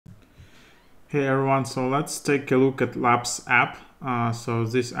Hey everyone, so let's take a look at LAPSE app. So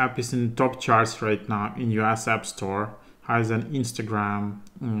this app is in top charts right now in US App Store, higher than Instagram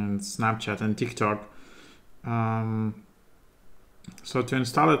and Snapchat and TikTok. So to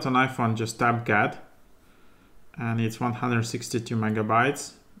install it on iPhone, just tap Get, and it's 162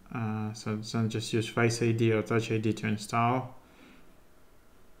 megabytes. So then just use Face ID or Touch ID to install.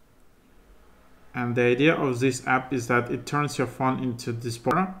 And the idea of this app is that it turns your phone into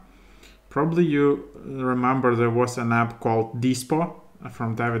Dispo. Probably you remember there was an app called Dispo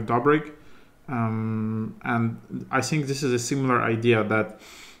from David Dobrik. And I think this is a similar idea that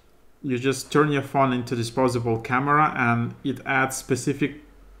you just turn your phone into disposable camera and it adds specific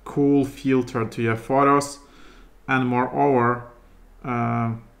cool filter to your photos. And moreover,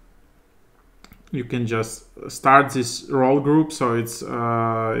 you can just start this role group, so it's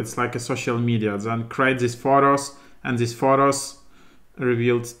like a social media. Then create these photos, and these photos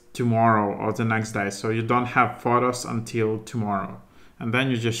revealed tomorrow or the next day, so you don't have photos until tomorrow, and then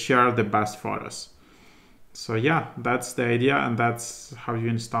you just share the best photos. So yeah, that's the idea, and that's how you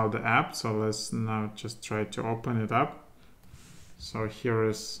install the app. So let's now just try to open it up. So here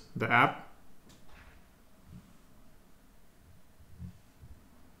is the app.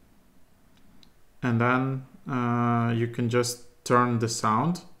 And then you can just turn the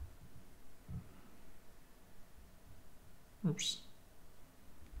sound. Oops.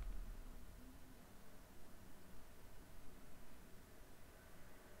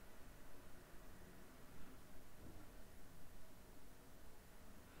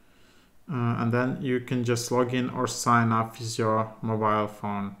 And then you can just log in or sign up with your mobile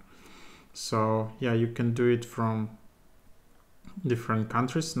phone. So yeah, you can do it from different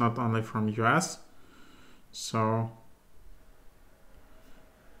countries, not only from US. So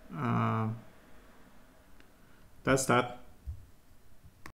that's that.